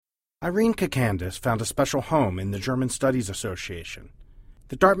Irene Kakandis found a special home in the German Studies Association.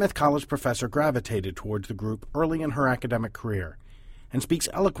 The Dartmouth College professor gravitated towards the group early in her academic career and speaks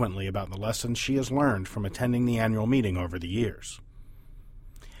eloquently about the lessons she has learned from attending the annual meeting over the years.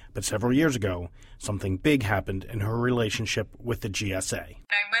 But several years ago, something big happened in her relationship with the GSA.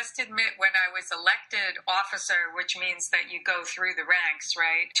 I must admit, when I was elected officer, which means that you go through the ranks,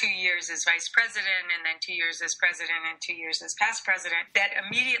 right? 2 years as vice president, and then 2 years as president, and 2 years as past president, that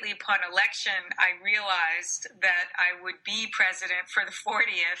immediately upon election, I realized that I would be president for the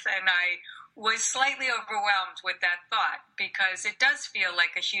 40th, and I was slightly overwhelmed with that thought because it does feel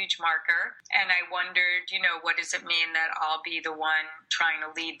like a huge marker. And I wondered, what does it mean that I'll be the one trying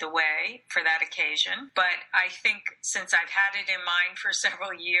to lead the way for that occasion? But I think since I've had it in mind for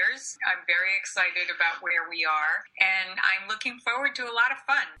several years, I'm very excited about where we are. And I'm looking forward to a lot of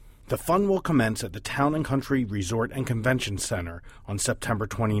fun. The fun will commence at the Town and Country Resort and Convention Center on September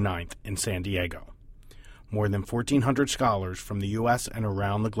 29th in San Diego. More than 1,400 scholars from the U.S. and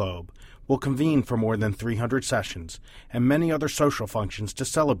around the globe will convene for more than 300 sessions and many other social functions to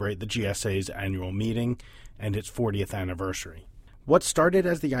celebrate the GSA's annual meeting and its 40th anniversary. What started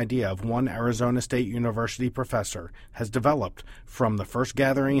as the idea of one Arizona State University professor has developed from the first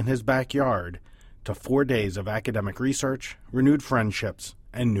gathering in his backyard to 4 days of academic research, renewed friendships,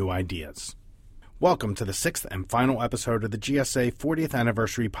 and new ideas. Welcome to the 6th and final episode of the GSA 40th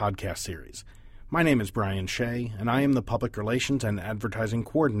Anniversary podcast series. My name is Brian Shea, and I am the Public Relations and Advertising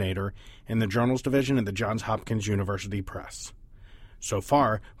Coordinator in the Journals Division at the Johns Hopkins University Press. So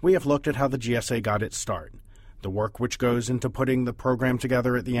far, we have looked at how the GSA got its start, the work which goes into putting the program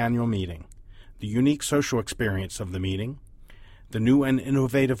together at the annual meeting, the unique social experience of the meeting, the new and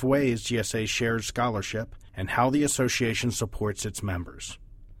innovative ways GSA shares scholarship, and how the association supports its members.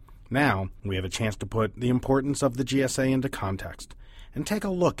 Now, we have a chance to put the importance of the GSA into context and take a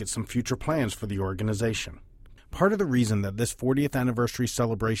look at some future plans for the organization. Part of the reason that this 40th anniversary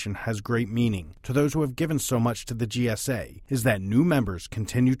celebration has great meaning to those who have given so much to the GSA is that new members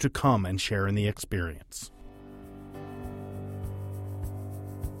continue to come and share in the experience.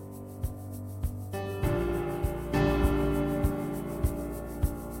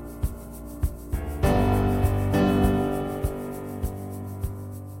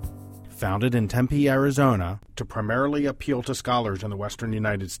 Founded in Tempe, Arizona, to primarily appeal to scholars in the western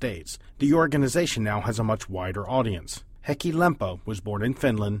United States, the organization now has a much wider audience. Heikki Lempo was born in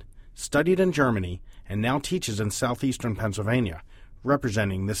Finland, studied in Germany, and now teaches in southeastern Pennsylvania,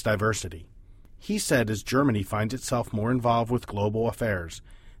 representing this diversity. He said as Germany finds itself more involved with global affairs,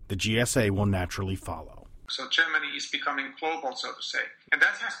 the GSA will naturally follow. So Germany is becoming global, so to say. And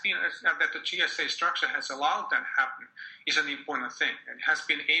that has been, that the GSA structure has allowed that happen, is an important thing. It has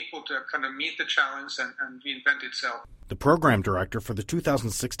been able to kind of meet the challenge and reinvent itself. The program director for the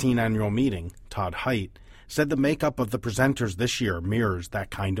 2016 annual meeting, Todd Haidt, said the makeup of the presenters this year mirrors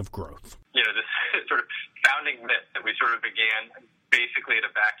that kind of growth. This sort of founding myth that we sort of began basically at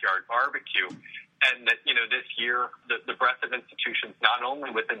a backyard barbecue. And that, this year, the breadth of institutions, not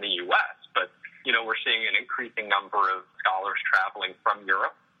only within the U.S., but we're seeing an increasing number of scholars traveling from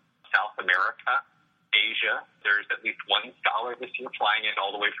Europe, South America, Asia. There's at least one scholar this year flying in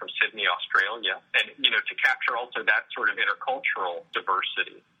all the way from Sydney, Australia. And, to capture also that sort of intercultural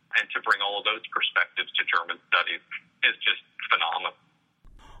diversity and to bring all of those perspectives to German studies is just phenomenal.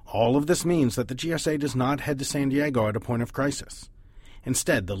 All of this means that the GSA does not head to San Diego at a point of crisis.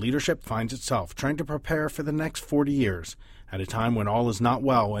 Instead, the leadership finds itself trying to prepare for the next 40 years at a time when all is not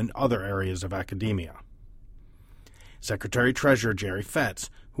well in other areas of academia. Secretary-Treasurer Gerry Fetz,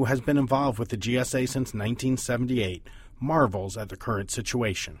 who has been involved with the GSA since 1978, marvels at the current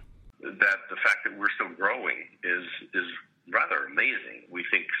situation. That the fact that we're still growing is rather amazing. We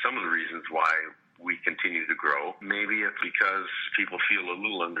think some of the reasons why we continue to grow, maybe it's because people feel a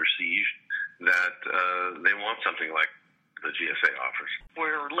little under siege, that they want something like the GSA offers.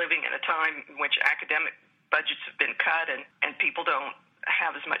 We're living in a time in which academic budgets have been cut and people don't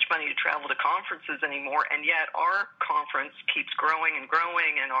have as much money to travel to conferences anymore, and yet our conference keeps growing and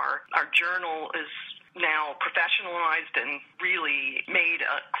growing, and our journal is now professionalized and really made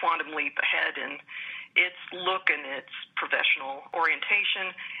a quantum leap ahead in its look and its professional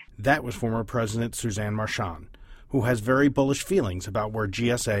orientation. That was former President Suzanne Marchand, who has very bullish feelings about where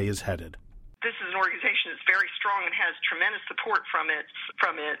GSA is headed. This is an organization that's very strong and has tremendous support from its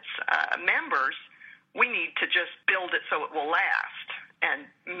members. We need to just build it so it will last and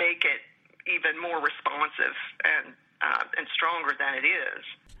make it even more responsive and stronger than it is.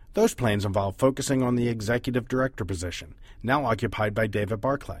 Those plans involve focusing on the executive director position, now occupied by David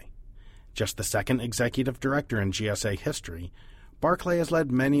Barclay. Just the second executive director in GSA history, Barclay has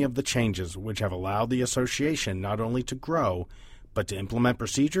led many of the changes which have allowed the association not only to grow, but to implement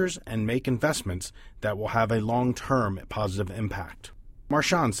procedures and make investments that will have a long-term positive impact.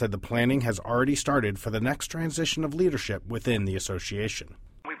 Marchand said the planning has already started for the next transition of leadership within the association.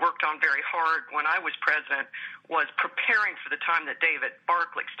 We worked on very hard when I was president was preparing for the time that David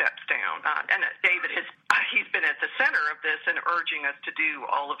Barclay steps down. And David he's been at the center of this and urging us to do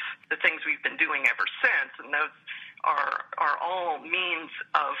all of the things we've been doing ever since. And those are all means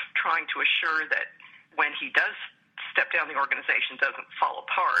of trying to assure that when he does step down, the organization doesn't fall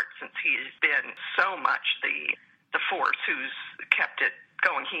apart, since he has been so much the force who's kept it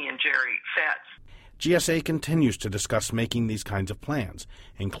going, he and Jerry Fetz. GSA continues to discuss making these kinds of plans,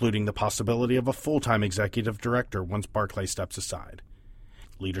 including the possibility of a full-time executive director once Barclay steps aside.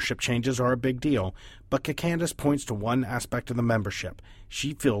 Leadership changes are a big deal, but Kacandes points to one aspect of the membership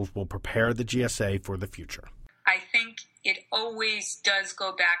she feels will prepare the GSA for the future. I think it always does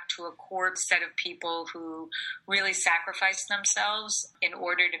go back to a core set of people who really sacrificed themselves in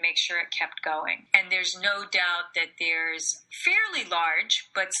order to make sure it kept going. And there's no doubt that there's fairly large,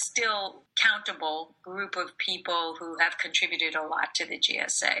 but still countable group of people who have contributed a lot to the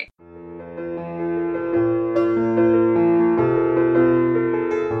GSA.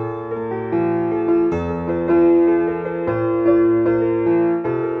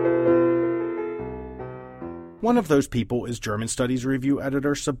 One of those people is German Studies Review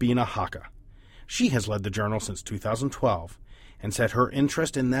editor Sabine Hacke. She has led the journal since 2012 and said her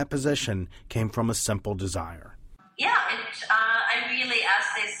interest in that position came from a simple desire. Yeah, I really, as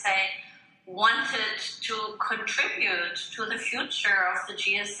they say, wanted to contribute to the future of the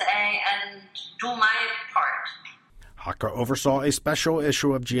GSA and do my part. Hacke oversaw a special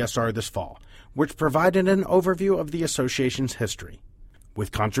issue of GSR this fall, which provided an overview of the association's history.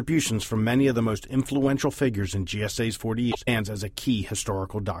 With contributions from many of the most influential figures in GSA's 40 years, stands as a key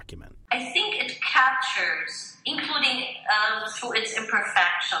historical document. I think it captures, including through its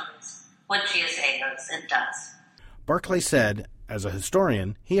imperfections, what GSA does. Barclay said, as a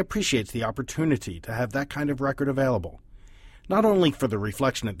historian, he appreciates the opportunity to have that kind of record available, not only for the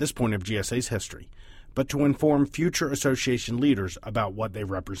reflection at this point of GSA's history, but to inform future association leaders about what they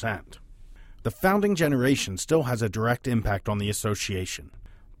represent. The founding generation still has a direct impact on the association.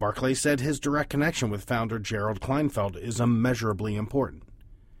 Barclay said his direct connection with founder Gerald Kleinfeld is immeasurably important.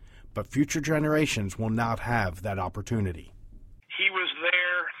 But future generations will not have that opportunity. He was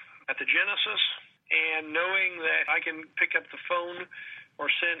there at the genesis, and knowing that I can pick up the phone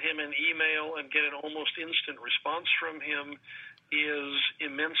or send him an email and get an almost instant response from him is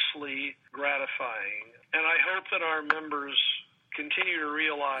immensely gratifying. And I hope that our members continue to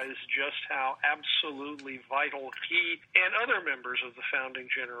realize just how absolutely vital he and other members of the founding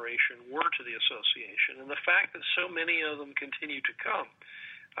generation were to the association. And the fact that so many of them continue to come,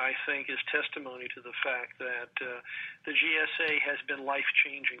 I think, is testimony to the fact that the GSA has been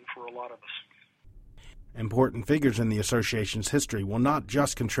life-changing for a lot of us. Important figures in the association's history will not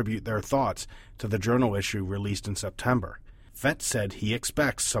just contribute their thoughts to the journal issue released in September. Fetz said he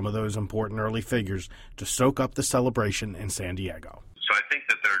expects some of those important early figures to soak up the celebration in San Diego. So I think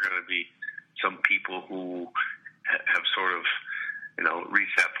that there are going to be some people who have sort of,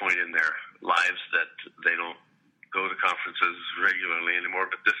 reached that point in their lives that they don't go to conferences regularly anymore,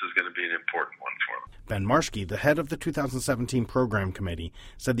 but this is going to be an important one for them. Ben Marschke, the head of the 2017 program committee,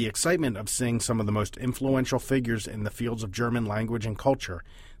 said the excitement of seeing some of the most influential figures in the fields of German language and culture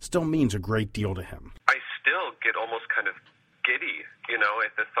still means a great deal to him. I still get almost kind of giddy,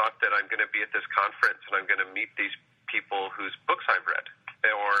 at the thought that I'm going to be at this conference and I'm going to meet these people whose books I've read,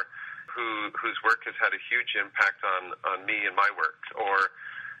 or whose work has had a huge impact on me and my work, or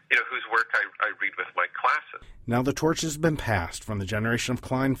whose work I read with my classes. Now the torch has been passed from the generation of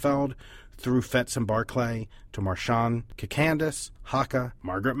Kleinfeld through Fetz and Barclay to Marchand, Kacandes, Hacke,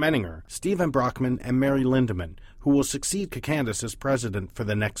 Margaret Menninger, Stephen Brockman, and Mary Lindemann, who will succeed Kacandes as president for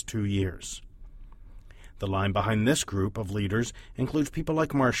the next 2 years. The line behind this group of leaders includes people like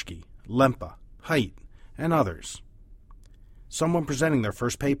Marschke, Lempe, Haidt, and others. Someone presenting their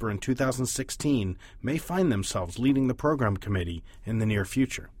first paper in 2016 may find themselves leading the program committee in the near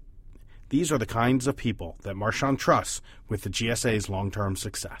future. These are the kinds of people that Marchand trusts with the GSA's long-term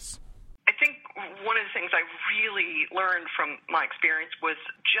success. I think one of the things I really learned from my experience was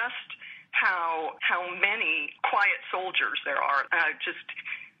just how many quiet soldiers there are, just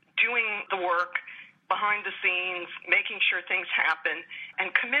doing the work behind the scenes, making sure things happen,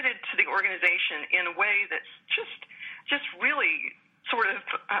 and committed to the organization in a way that's just really sort of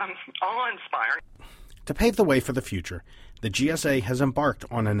awe-inspiring. To pave the way for the future, the GSA has embarked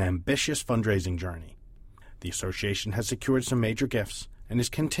on an ambitious fundraising journey. The association has secured some major gifts and is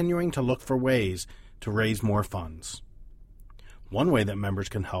continuing to look for ways to raise more funds. One way that members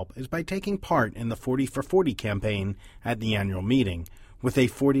can help is by taking part in the 40 for 40 campaign at the annual meeting with a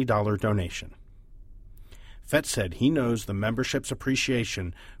 $40 donation. Fett said he knows the membership's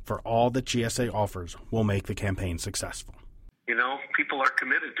appreciation for all that GSA offers will make the campaign successful. You know, people are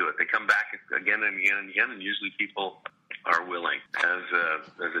committed to it. They come back again and again and again, and usually people are willing. As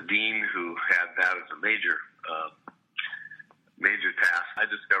a dean who had that as a major task, I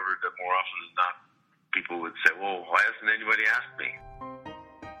discovered that more often than not, people would say, well, why hasn't anybody asked me?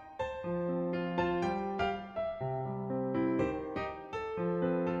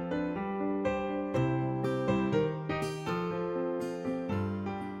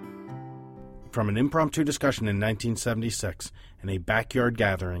 From an impromptu discussion in 1976 and a backyard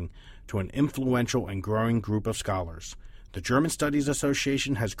gathering to an influential and growing group of scholars, the German Studies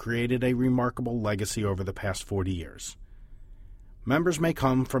Association has created a remarkable legacy over the past 40 years. Members may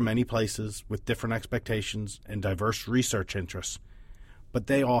come from many places with different expectations and diverse research interests, but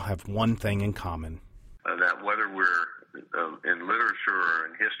they all have one thing in common. That whether we're in literature or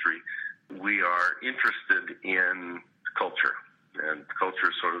in history, we are interested in culture. And culture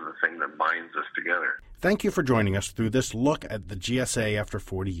is sort of the thing that binds us together. Thank you for joining us through this look at the GSA after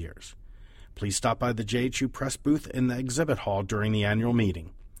 40 years. Please stop by the JHU Press booth in the exhibit hall during the annual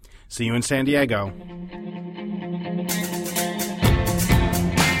meeting. See you in San Diego.